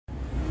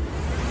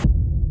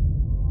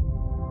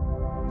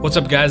What's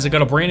up guys, I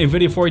got a brand new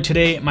video for you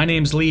today. My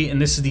name's Lee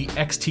and this is the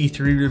X-T3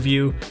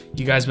 review.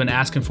 You guys have been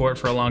asking for it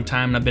for a long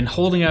time and I've been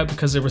holding out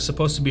because there was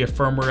supposed to be a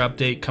firmware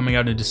update coming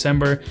out in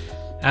December.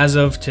 As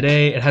of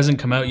today, it hasn't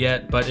come out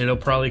yet, but it'll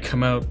probably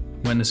come out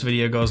when this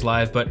video goes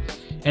live. But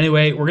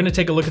anyway, we're gonna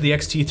take a look at the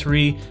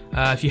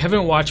X-T3. If you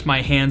haven't watched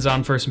my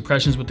hands-on first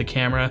impressions with the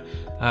camera,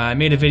 I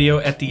made a video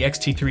at the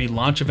X-T3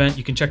 launch event.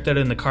 You can check that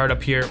in the card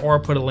up here or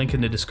I'll put a link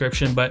in the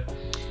description. But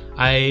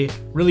I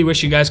really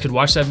wish you guys could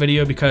watch that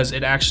video because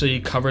it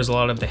actually covers a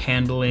lot of the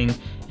handling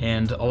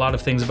and a lot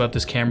of things about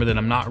this camera that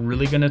I'm not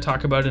really going to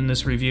talk about in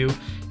this review.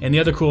 And the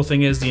other cool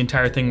thing is the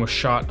entire thing was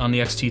shot on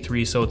the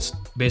X-T3, so it's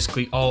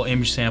basically all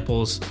image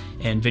samples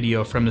and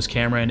video from this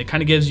camera, and it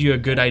kind of gives you a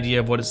good idea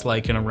of what it's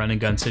like in a run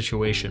and gun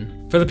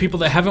situation. For the people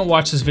that haven't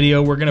watched this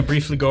video, we're going to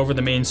briefly go over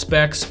the main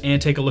specs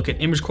and take a look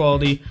at image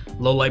quality,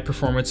 low light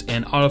performance,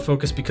 and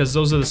autofocus, because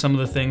those are some of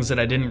the things that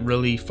I didn't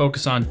really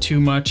focus on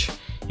too much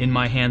in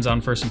my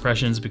hands-on first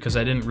impressions because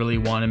I didn't really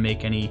want to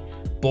make any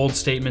bold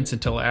statements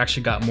until I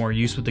actually got more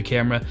use with the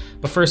camera.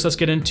 But first, let's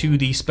get into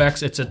the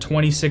specs. It's a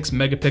 26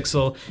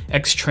 megapixel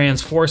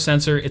X-Trans 4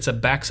 sensor. It's a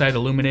backside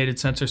illuminated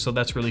sensor, so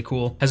that's really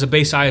cool. Has a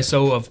base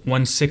ISO of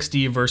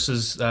 160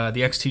 versus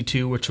the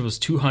X-T2, which was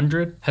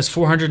 200. Has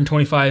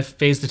 425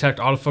 phase detect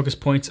autofocus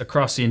points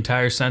across the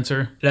entire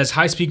sensor. It has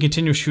high-speed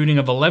continuous shooting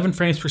of 11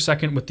 frames per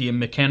second with the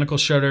mechanical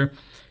shutter,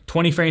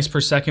 20 frames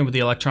per second with the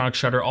electronic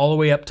shutter, all the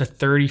way up to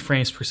 30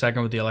 frames per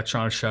second with the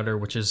electronic shutter,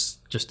 which is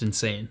just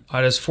insane.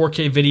 It has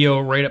 4K video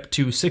right up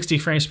to 60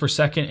 frames per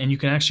second, and you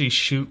can actually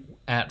shoot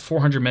at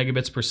 400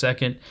 megabits per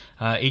second,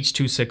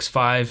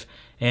 H.265,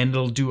 and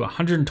it'll do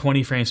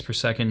 120 frames per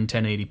second in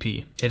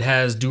 1080p. It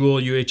has dual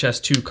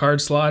UHS 2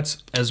 card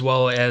slots, as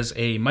well as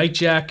a mic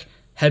jack,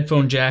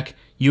 headphone jack,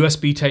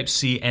 USB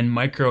Type-C, and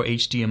micro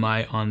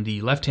HDMI on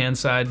the left-hand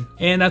side.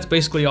 And that's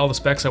basically all the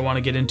specs I want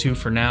to get into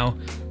for now.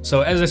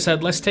 So as I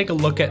said, let's take a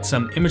look at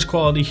some image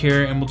quality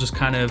here, and we'll just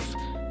kind of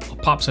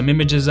pop some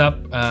images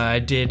up. I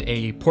did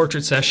a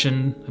portrait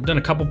session. I've done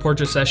a couple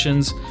portrait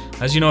sessions.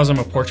 As you know, I'm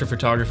a portrait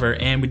photographer,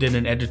 and we did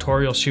an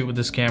editorial shoot with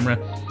this camera.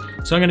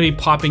 So I'm going to be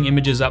popping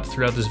images up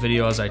throughout this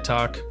video as I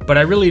talk. But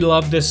I really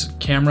love this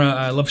camera.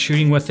 I love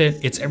shooting with it.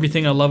 It's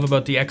everything I love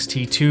about the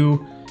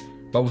X-T2,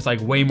 but with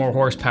like way more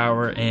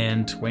horsepower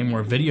and way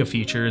more video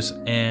features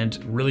and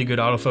really good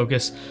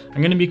autofocus.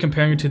 I'm gonna be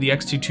comparing it to the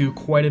X-T2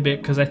 quite a bit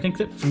because I think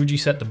that Fuji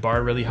set the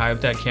bar really high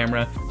with that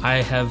camera. I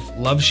have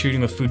loved shooting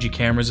with Fuji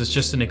cameras. It's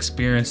just an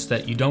experience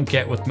that you don't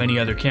get with many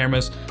other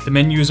cameras. The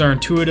menus are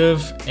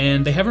intuitive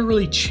and they haven't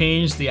really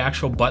changed the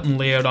actual button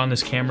layout on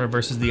this camera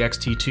versus the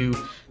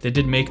X-T2. They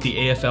did make the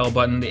AFL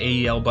button,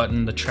 the AEL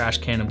button, the trash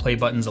can and play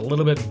buttons a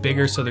little bit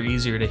bigger so they're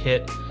easier to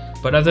hit.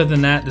 But other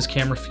than that, this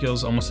camera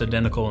feels almost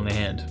identical in the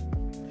hand.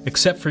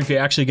 Except for if you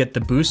actually get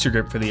the booster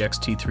grip for the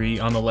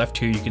X-T3. On the left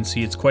here you can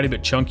see it's quite a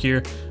bit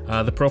chunkier.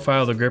 The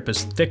profile of the grip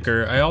is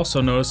thicker. I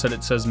also noticed that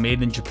it says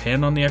made in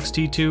Japan on the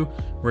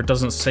X-T2, where it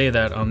doesn't say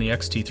that on the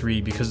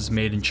X-T3 because it's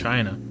made in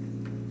China.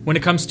 When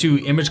it comes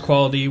to image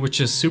quality,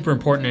 which is super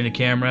important in a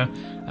camera,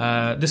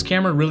 this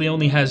camera really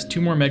only has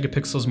 2 more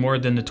megapixels more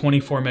than the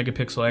 24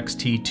 megapixel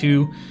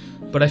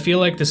X-T2, but I feel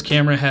like this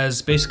camera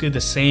has basically the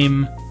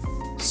same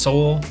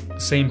soul,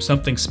 same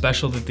something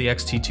special that the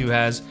X-T2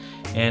 has,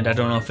 and I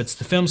don't know if it's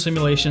the film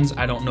simulations,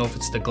 I don't know if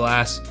it's the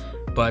glass,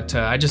 but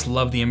I just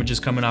love the images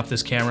coming off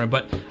this camera.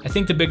 But I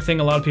think the big thing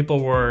a lot of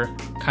people were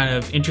kind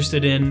of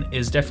interested in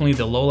is definitely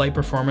the low light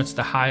performance,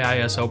 the high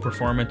ISO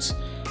performance.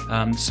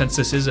 Since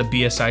this is a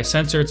BSI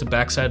sensor, it's a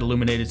backside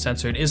illuminated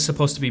sensor, it is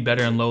supposed to be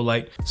better in low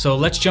light. So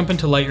let's jump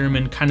into Lightroom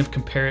and kind of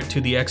compare it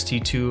to the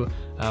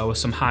X-T2 with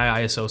some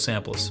high ISO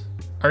samples.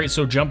 Alright,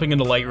 so jumping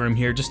into Lightroom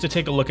here just to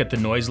take a look at the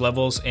noise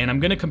levels, and I'm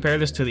going to compare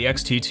this to the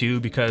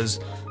X-T2 because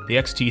the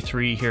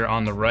X-T3 here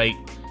on the right,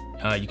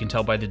 you can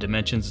tell by the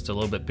dimensions it's a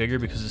little bit bigger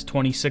because it's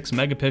 26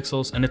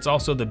 megapixels, and it's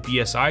also the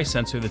BSI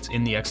sensor that's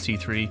in the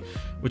X-T3,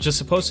 which is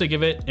supposed to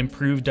give it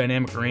improved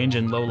dynamic range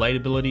and low light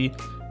ability.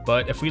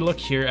 But if we look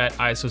here at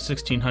ISO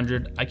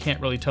 1600, I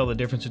can't really tell the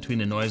difference between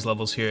the noise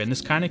levels here, and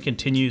this kind of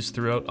continues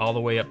throughout all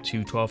the way up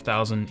to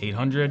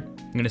 12,800.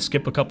 I'm going to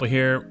skip a couple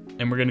here,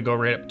 and we're going to go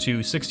right up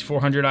to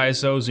 6400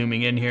 ISO,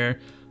 zooming in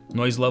here.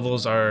 Noise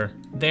levels are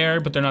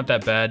there, but they're not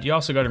that bad. You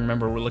also got to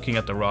remember we're looking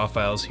at the raw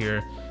files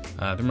here.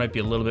 There might be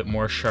a little bit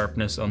more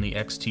sharpness on the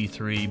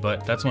X-T3,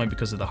 but that's only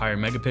because of the higher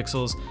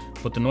megapixels,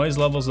 but the noise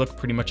levels look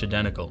pretty much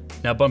identical.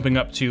 Now bumping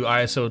up to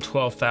ISO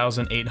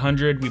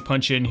 12,800, we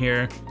punch in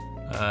here.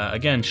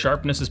 Again,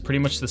 sharpness is pretty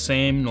much the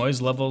same.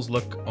 Noise levels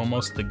look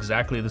almost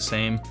exactly the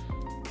same.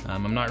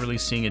 I'm not really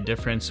seeing a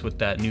difference with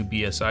that new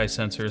BSI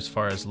sensor as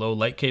far as low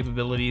light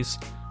capabilities.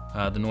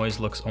 The noise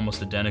looks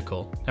almost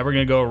identical. Now we're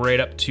gonna go right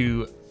up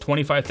to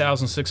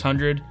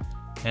 25,600,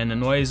 and the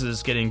noise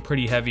is getting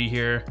pretty heavy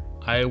here.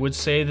 I would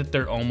say that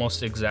they're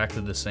almost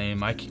exactly the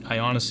same. I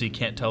honestly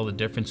can't tell the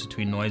difference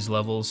between noise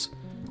levels.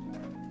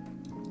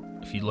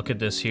 If you look at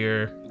this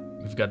here,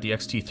 we've got the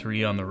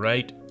X-T3 on the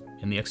right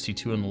and the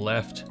X-T2 on the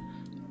left.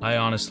 I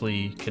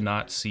honestly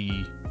cannot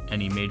see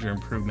any major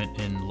improvement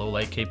in low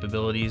light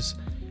capabilities.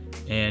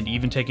 and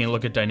even taking a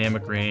look at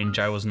dynamic range,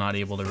 I was not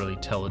able to really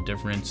tell a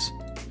difference.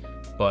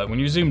 But when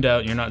you're zoomed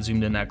out, you're not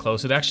zoomed in that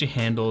close. It actually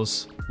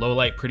handles low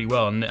light pretty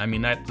well, and I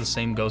mean that the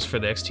same goes for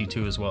the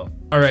X-T2 as well.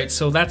 Alright,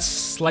 so that's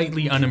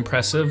slightly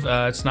unimpressive.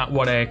 It's not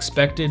what I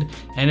expected,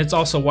 and it's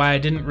also why I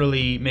didn't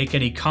really make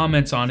any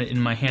comments on it in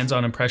my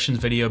hands-on impressions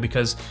video,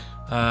 because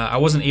I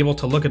wasn't able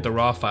to look at the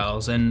raw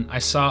files, and I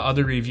saw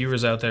other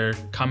reviewers out there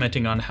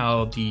commenting on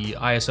how the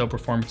ISO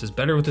performance is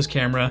better with this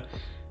camera,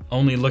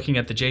 only looking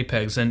at the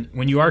JPEGs. And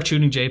when you are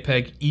shooting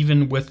JPEG,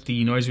 even with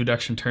the noise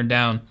reduction turned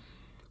down,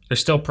 there's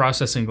still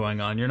processing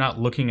going on. You're not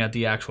looking at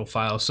the actual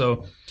file.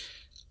 So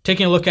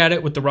taking a look at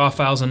it with the raw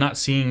files and not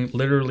seeing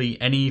literally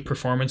any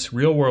performance,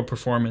 real world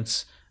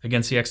performance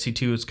against the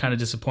X-T2 is kind of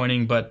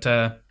disappointing, but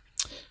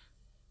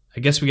I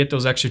guess we get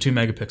those extra 2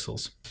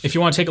 megapixels. If you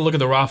want to take a look at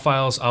the raw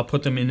files, I'll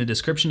put them in the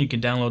description. You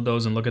can download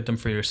those and look at them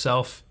for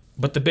yourself.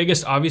 But the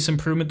biggest obvious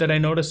improvement that I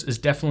noticed is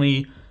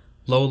definitely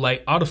low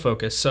light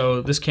autofocus.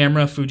 So this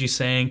camera,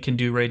 Fujifilm, can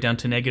do right down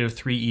to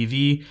 -3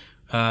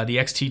 EV. The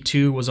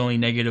X-T2 was only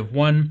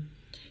 -1.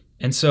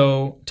 And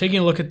so taking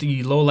a look at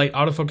the low light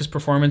autofocus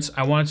performance,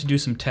 I wanted to do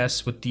some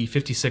tests with the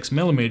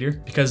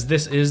 56mm because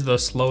this is the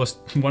slowest,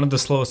 one of the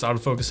slowest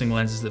autofocusing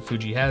lenses that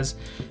Fuji has.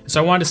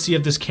 So I wanted to see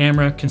if this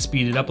camera can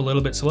speed it up a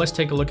little bit. So let's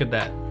take a look at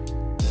that.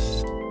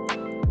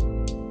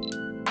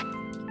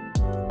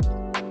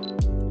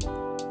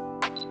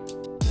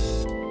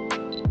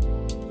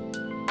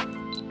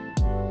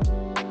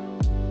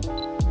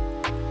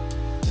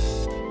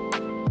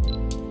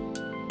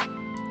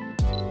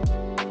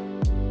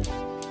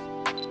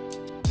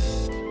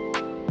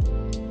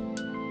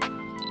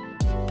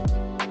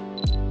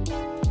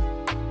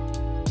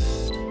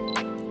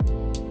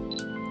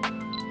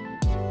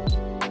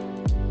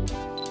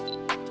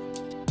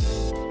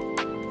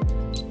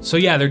 So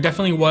yeah, there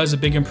definitely was a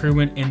big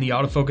improvement in the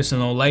autofocus in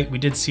low light. We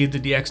did see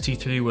that the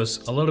X-T3 was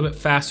a little bit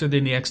faster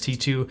than the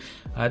X-T2.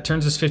 It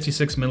turns this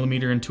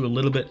 56mm into a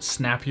little bit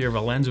snappier of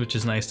a lens, which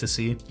is nice to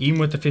see. Even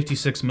with the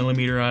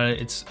 56mm on it,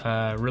 it's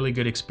a really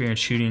good experience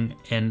shooting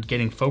and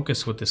getting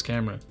focus with this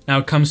camera. Now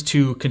it comes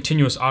to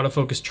continuous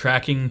autofocus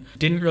tracking.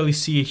 Didn't really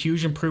see a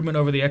huge improvement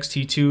over the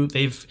X-T2.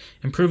 They've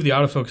improved the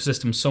autofocus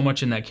system so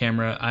much in that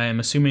camera. I am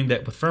assuming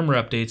that with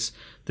firmware updates,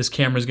 this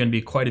camera is going to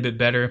be quite a bit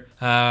better.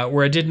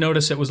 Where I did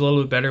notice it was a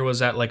little bit better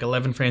was at like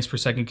 11 frames per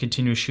second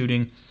continuous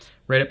shooting,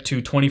 right up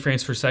to 20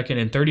 frames per second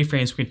and 30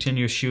 frames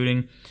continuous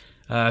shooting.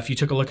 If you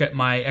took a look at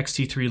my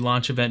X-T3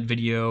 launch event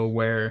video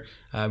where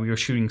we were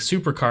shooting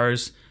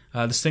supercars,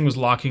 this thing was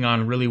locking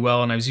on really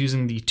well, and I was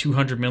using the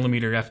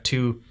 200mm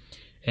f2,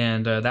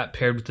 and that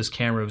paired with this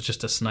camera was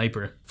just a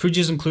sniper.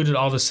 Fuji's included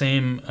all the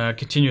same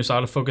continuous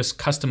autofocus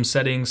custom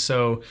settings,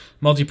 so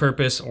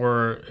multi-purpose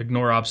or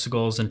ignore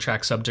obstacles and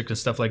track subject and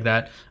stuff like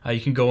that. You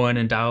can go in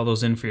and dial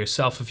those in for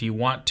yourself if you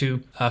want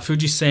to.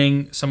 Fuji's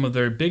saying some of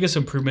their biggest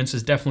improvements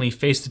is definitely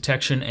face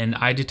detection and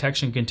eye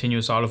detection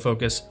continuous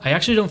autofocus. I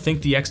actually don't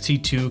think the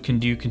X-T2 can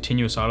do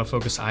continuous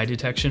autofocus eye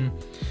detection,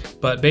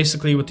 but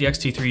basically with the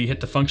X-T3 you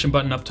hit the function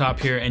button up top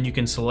here and you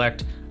can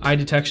select eye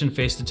detection,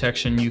 face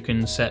detection. You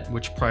can set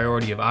which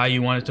priority of eye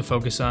you want it to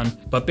focus on.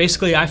 But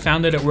basically I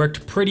found that it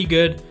worked pretty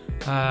good.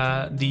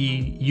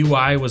 The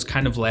UI was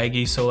kind of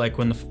laggy, so like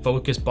when the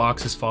focus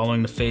box is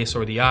following the face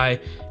or the eye,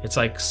 it's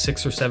like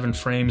 6 or 7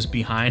 frames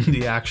behind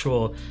the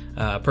actual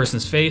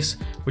person's face,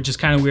 which is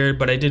kind of weird,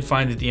 but I did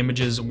find that the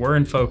images were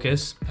in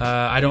focus.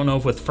 I don't know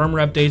if with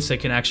firmware updates they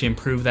can actually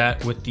improve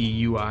that with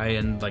the UI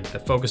and like the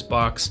focus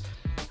box.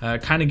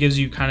 Kind of gives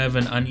you kind of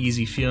an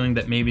uneasy feeling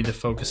that maybe the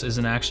focus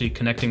isn't actually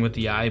connecting with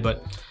the eye,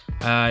 but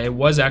it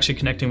was actually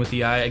connecting with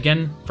the eye.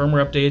 Again,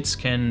 firmware updates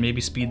can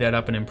maybe speed that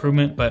up an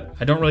improvement, but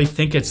I don't really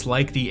think it's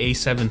like the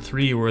A7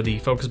 III where the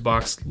focus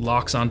box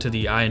locks onto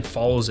the eye and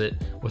follows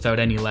it without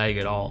any lag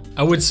at all.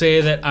 I would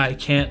say that I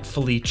can't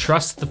fully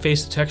trust the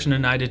face detection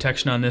and eye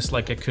detection on this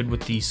like I could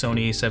with the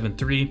Sony A7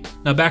 III.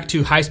 Now back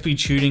to high-speed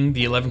shooting,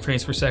 the 11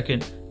 frames per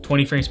second,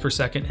 20 frames per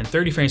second, and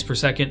 30 frames per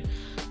second.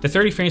 The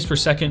 30 frames per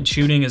second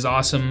shooting is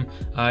awesome.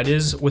 It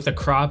is with a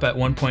crop at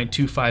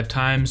 1.25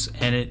 times,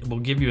 and it will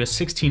give you a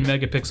 16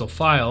 megapixel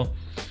file.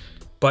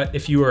 But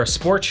if you are a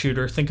sports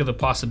shooter, think of the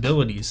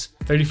possibilities.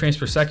 30 frames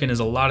per second is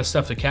a lot of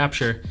stuff to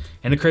capture,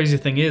 and the crazy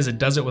thing is it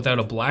does it without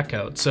a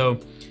blackout. So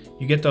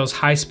you get those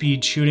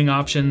high-speed shooting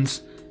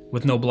options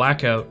with no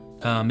blackout.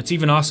 It's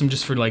even awesome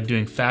just for like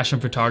doing fashion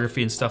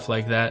photography and stuff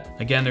like that.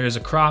 Again, there is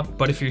a crop,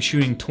 but if you're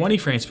shooting 20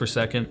 frames per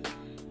second,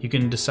 you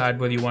can decide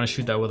whether you want to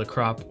shoot that with a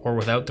crop or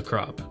without the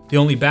crop. The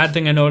only bad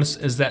thing I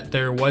noticed is that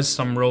there was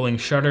some rolling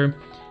shutter.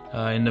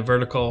 In the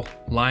vertical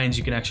lines,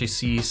 you can actually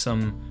see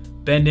some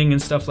bending and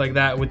stuff like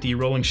that with the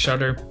rolling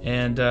shutter,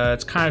 and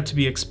it's kind of to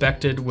be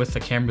expected with a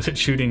camera that's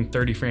shooting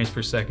 30 frames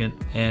per second,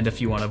 and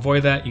if you want to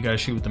avoid that, you gotta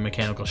shoot with the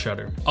mechanical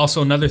shutter.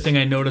 Also, another thing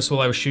I noticed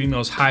while I was shooting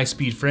those high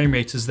speed frame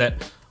rates is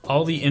that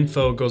all the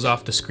info goes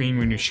off the screen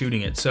when you're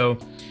shooting it. So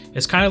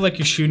it's kind of like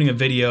you're shooting a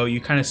video.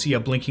 You kind of see a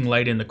blinking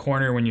light in the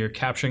corner when you're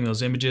capturing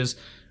those images,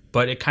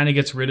 but it kind of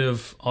gets rid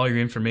of all your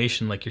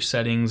information like your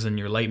settings and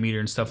your light meter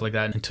and stuff like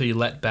that until you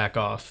let back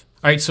off.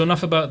 Alright, so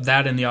enough about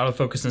that and the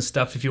autofocus and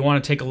stuff. If you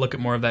want to take a look at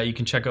more of that, you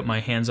can check out my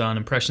hands-on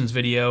impressions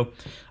video.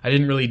 I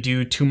didn't really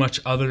do too much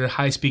other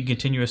high-speed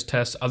continuous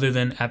tests other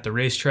than at the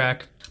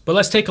racetrack. But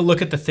let's take a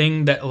look at the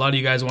thing that a lot of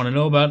you guys want to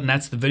know about, and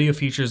that's the video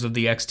features of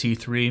the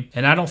X-T3.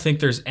 And I don't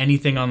think there's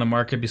anything on the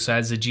market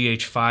besides the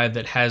GH5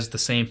 that has the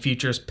same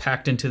features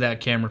packed into that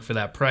camera for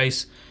that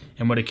price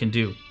and what it can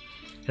do.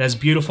 It has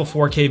beautiful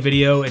 4K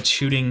video. It's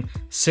shooting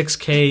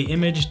 6K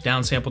image,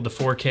 downsampled to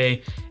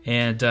 4K,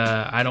 and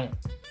I don't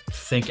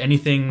think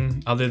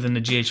anything other than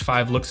the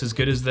GH5 looks as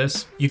good as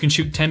this. You can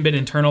shoot 10-bit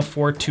internal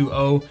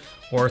 420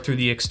 or through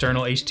the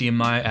external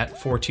HDMI at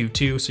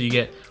 422, so you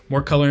get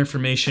more color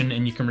information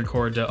and you can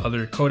record to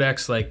other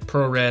codecs like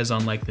ProRes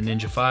on like the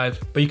Ninja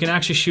 5. But you can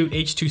actually shoot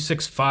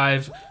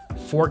H.265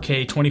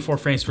 4K 24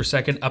 frames per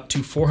second up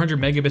to 400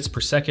 megabits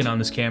per second on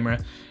this camera,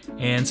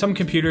 and some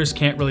computers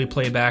can't really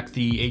play back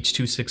the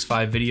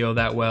H.265 video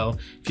that well.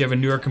 If you have a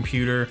newer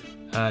computer,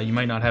 you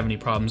might not have any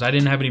problems. I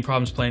didn't have any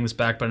problems playing this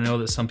back, but I know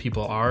that some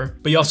people are.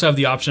 But you also have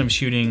the option of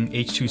shooting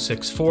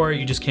H.264,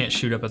 you just can't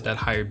shoot up at that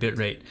higher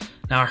bitrate.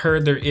 Now I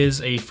heard there is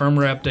a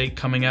firmware update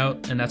coming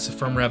out, and that's the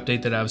firmware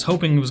update that I was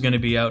hoping was going to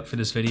be out for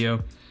this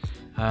video.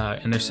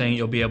 And they're saying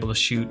you'll be able to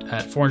shoot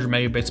at 400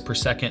 megabits per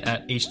second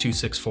at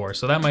H.264.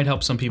 So that might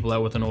help some people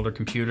out with an older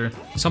computer.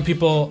 Some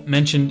people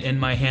mentioned in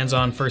my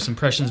hands-on first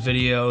impressions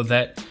video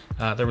that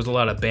there was a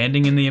lot of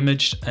banding in the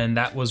image, and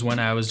that was when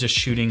I was just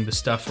shooting the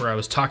stuff where I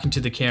was talking to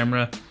the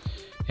camera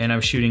and I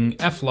was shooting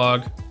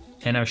F-Log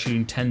and I was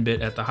shooting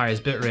 10-bit at the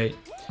highest bitrate.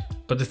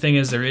 But the thing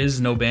is, there is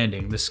no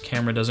banding. This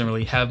camera doesn't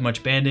really have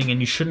much banding, and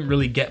you shouldn't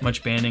really get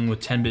much banding with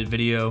 10-bit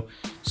video.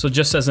 So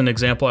just as an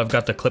example, I've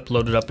got the clip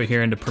loaded up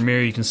here into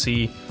Premiere. You can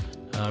see,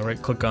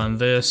 right click on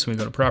this, we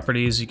go to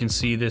properties, you can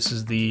see this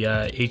is the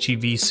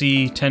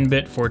HEVC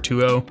 10-bit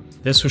 420.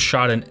 This was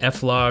shot in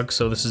F-Log,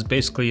 so this is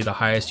basically the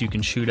highest you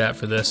can shoot at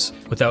for this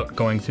without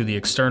going through the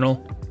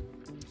external.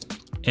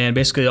 And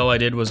basically all I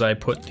did was I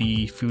put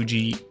the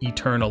Fuji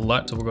Eternal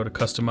LUT, so we'll go to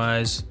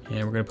customize,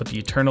 and we're gonna put the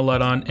Eternal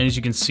LUT on, and as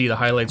you can see, the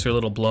highlights are a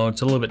little blown.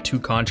 It's a little bit too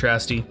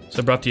contrasty.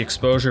 So I brought the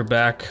exposure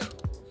back,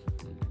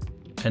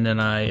 and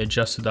then I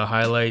adjusted the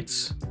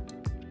highlights,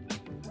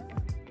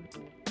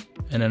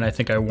 and then I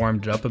think I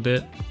warmed it up a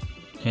bit.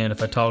 And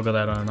if I toggle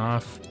that on and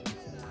off,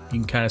 you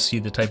can kind of see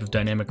the type of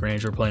dynamic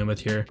range we're playing with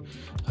here.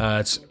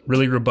 It's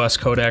really robust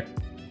codec,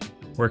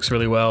 works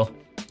really well.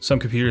 Some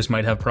computers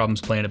might have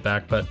problems playing it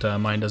back, but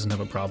mine doesn't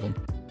have a problem.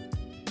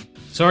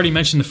 So I already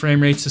mentioned the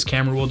frame rates. This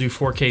camera will do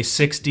 4K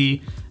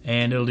 60,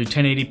 and it'll do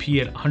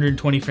 1080p at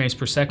 120 frames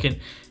per second.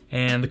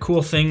 And the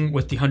cool thing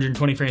with the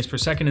 120 frames per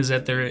second is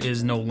that there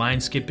is no line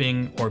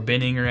skipping or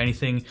binning or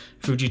anything.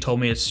 Fuji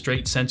told me it's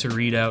straight sensor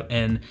readout,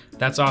 and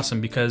that's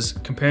awesome because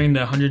comparing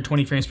the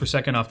 120 frames per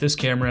second off this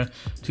camera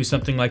to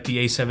something like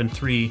the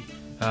A7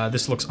 III,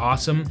 this looks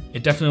awesome.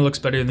 It definitely looks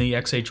better than the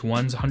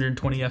XH1's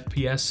 120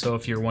 FPS, so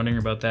if you're wondering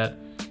about that,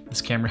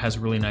 this camera has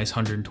really nice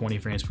 120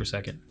 frames per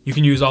second. You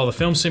can use all the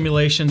film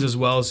simulations as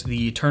well as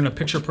the turn of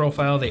picture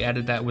profile. They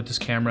added that with this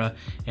camera.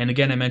 And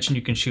again, I mentioned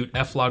you can shoot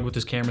F-Log with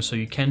this camera, so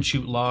you can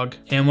shoot log.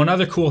 And one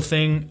other cool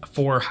thing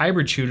for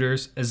hybrid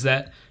shooters is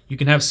that you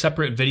can have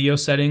separate video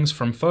settings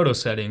from photo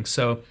settings.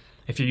 So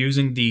if you're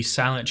using the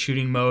silent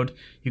shooting mode,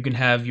 you can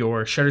have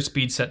your shutter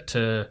speed set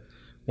to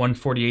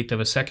 1/48 of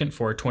a second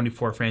for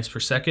 24 frames per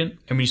second.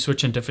 And when you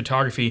switch into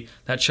photography,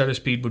 that shutter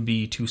speed would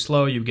be too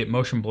slow, you would get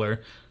motion blur.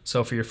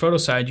 So for your photo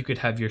side, you could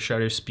have your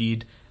shutter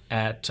speed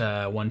at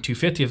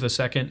 1/250 of a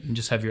second and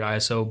just have your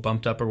ISO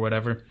bumped up or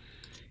whatever.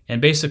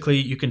 And basically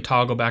you can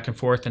toggle back and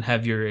forth and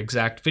have your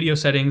exact video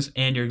settings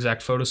and your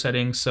exact photo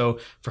settings. So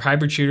for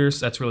hybrid shooters,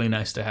 that's really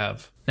nice to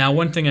have. Now,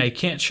 one thing I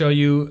can't show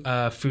you,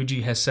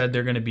 Fuji has said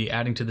they're going to be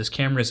adding to this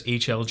camera is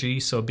HLG.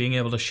 So being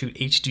able to shoot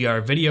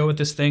HDR video with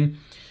this thing.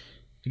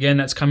 Again,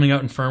 that's coming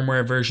out in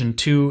firmware version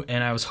 2,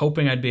 and I was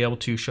hoping I'd be able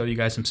to show you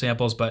guys some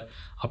samples, but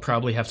I'll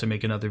probably have to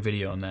make another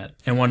video on that.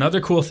 And one other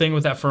cool thing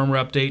with that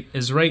firmware update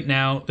is right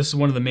now, this is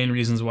one of the main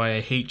reasons why I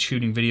hate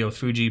shooting video with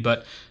Fuji,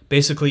 but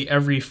basically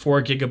every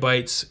 4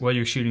 gigabytes while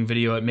you're shooting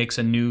video, it makes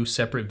a new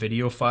separate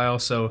video file.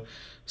 So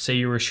say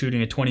you were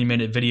shooting a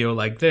 20-minute video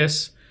like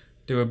this,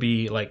 there would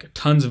be like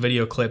tons of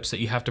video clips that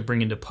you have to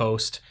bring into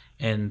post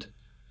and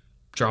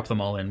drop them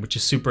all in, which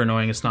is super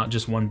annoying. It's not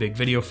just one big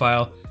video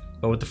file.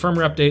 But with the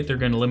firmware update, they're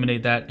going to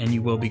eliminate that, and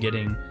you will be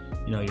getting,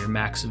 your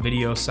max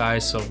video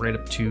size. So right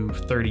up to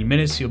 30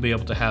 minutes, you'll be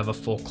able to have a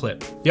full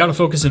clip. The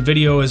autofocus in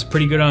video is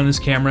pretty good on this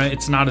camera.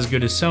 It's not as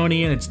good as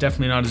Sony, and it's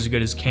definitely not as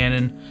good as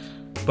Canon,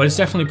 but it's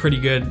definitely pretty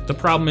good. The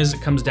problem is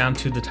it comes down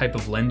to the type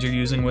of lens you're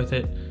using with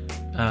it.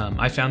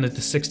 I found that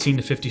the 16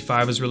 to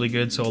 55 is really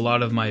good. So a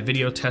lot of my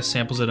video test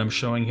samples that I'm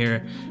showing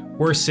here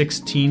were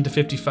 16 to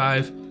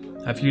 55.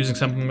 If you're using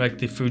something like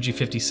the Fuji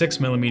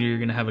 56mm, you're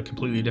going to have a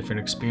completely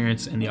different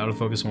experience and the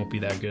autofocus won't be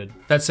that good.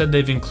 That said,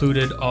 they've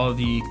included all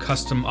the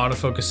custom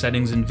autofocus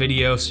settings in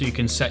video, so you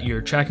can set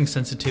your tracking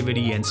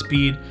sensitivity and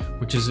speed,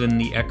 which is in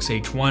the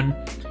XH1.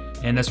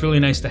 And that's really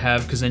nice to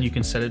have because then you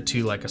can set it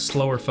to like a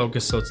slower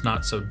focus so it's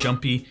not so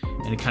jumpy,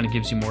 and it kind of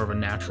gives you more of a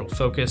natural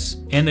focus.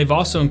 And they've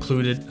also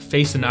included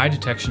face and eye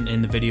detection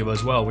in the video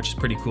as well, which is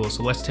pretty cool.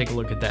 So let's take a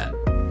look at that.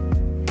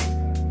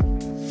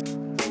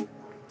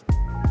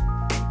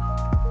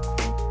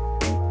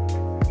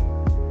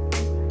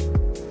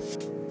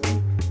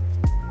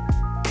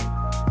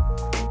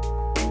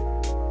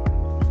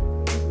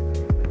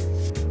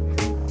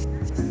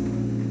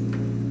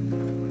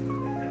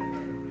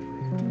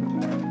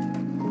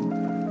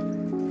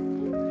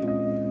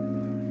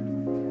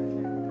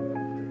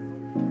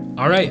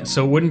 Alright,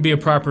 so it wouldn't be a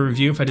proper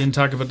review if I didn't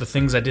talk about the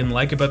things I didn't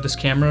like about this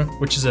camera,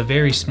 which is a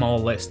very small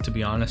list, to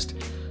be honest.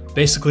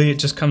 Basically, it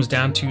just comes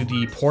down to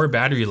the poor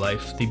battery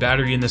life. The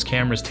battery in this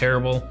camera is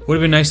terrible. Would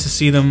have been nice to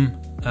see them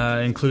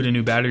include a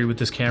new battery with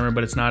this camera,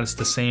 but it's not. It's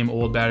the same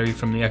old battery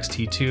from the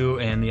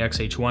X-T2 and the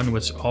XH1,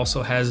 which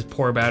also has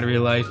poor battery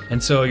life.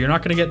 And so you're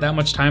not going to get that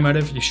much time out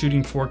of it. If you're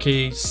shooting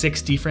 4K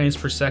 60 frames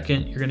per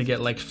second, you're going to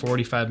get like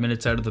 45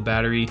 minutes out of the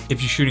battery.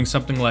 If you're shooting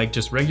something like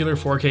just regular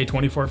 4K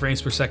 24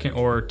 frames per second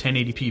or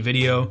 1080p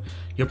video,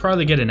 you'll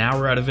probably get an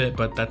hour out of it,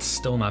 but that's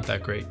still not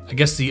that great. I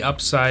guess the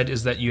upside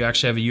is that you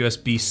actually have a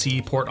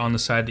USB-C port on the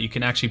side that you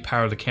can actually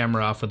power the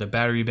camera off with a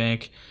battery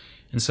bank.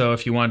 And so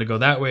if you wanted to go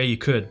that way, you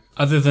could.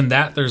 Other than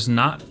that, there's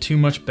not too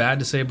much bad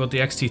to say about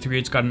the X-T3.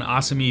 It's got an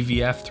awesome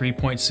EVF,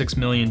 3.6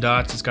 million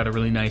dots. It's got a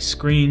really nice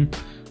screen.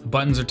 The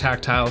buttons are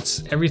tactile.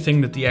 It's everything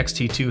that the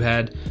X-T2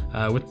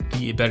 had with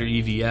the better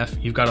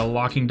EVF. You've got a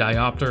locking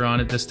diopter on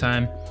it this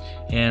time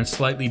and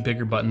slightly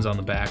bigger buttons on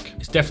the back.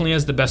 It definitely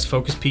has the best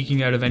focus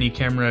peaking out of any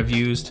camera I've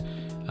used.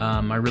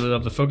 I really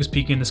love the focus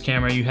peaking in this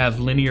camera. You have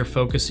linear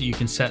focus that you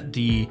can set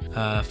the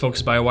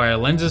focus by wire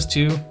lenses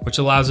to, which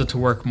allows it to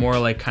work more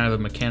like kind of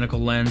a mechanical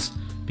lens,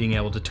 being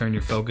able to turn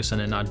your focus and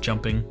it not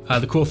jumping.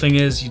 The cool thing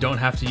is you don't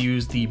have to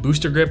use the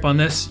booster grip on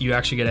this. You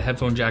actually get a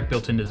headphone jack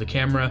built into the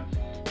camera.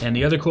 And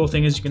the other cool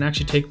thing is you can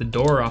actually take the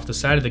door off the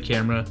side of the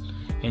camera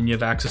and you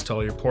have access to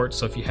all your ports.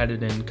 So if you had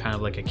it in kind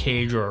of like a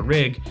cage or a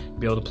rig, you'd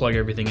be able to plug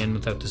everything in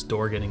without this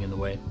door getting in the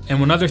way. And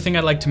one other thing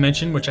I'd like to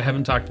mention, which I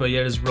haven't talked about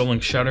yet, is rolling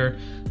shutter.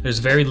 There's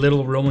very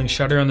little rolling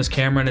shutter on this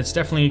camera, and it's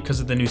definitely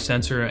because of the new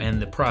sensor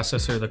and the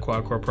processor, the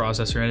quad-core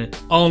processor in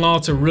it. All in all,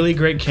 it's a really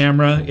great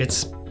camera.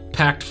 It's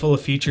packed full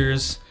of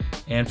features,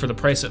 and for the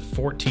price at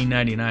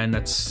 $14.99,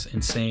 that's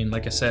insane.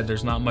 Like I said,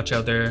 there's not much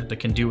out there that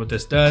can do what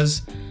this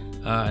does.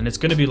 And it's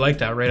going to be like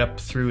that right up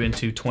through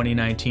into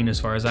 2019 as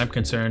far as I'm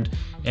concerned.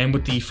 And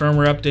with the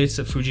firmware updates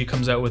that Fuji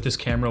comes out with this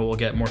camera, we'll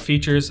get more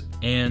features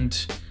and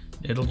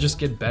it'll just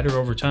get better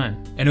over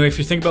time. Anyway, if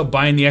you're thinking about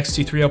buying the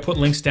X-T3, I'll put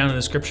links down in the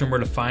description where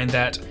to find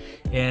that.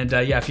 And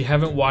yeah, if you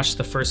haven't watched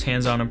the first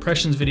hands-on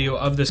impressions video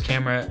of this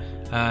camera,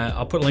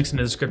 I'll put links in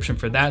the description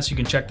for that so you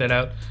can check that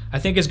out. I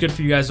think it's good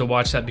for you guys to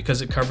watch that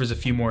because it covers a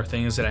few more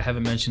things that I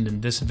haven't mentioned in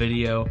this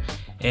video.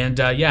 And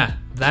yeah,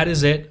 that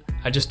is it.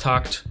 I just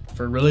talked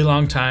for a really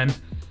long time,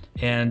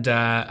 and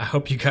I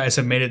hope you guys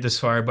have made it this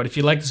far. But if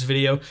you like this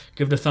video,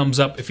 give it a thumbs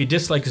up. If you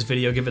dislike this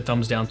video, give it a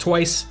thumbs down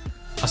twice.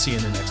 I'll see you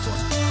in the next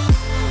one.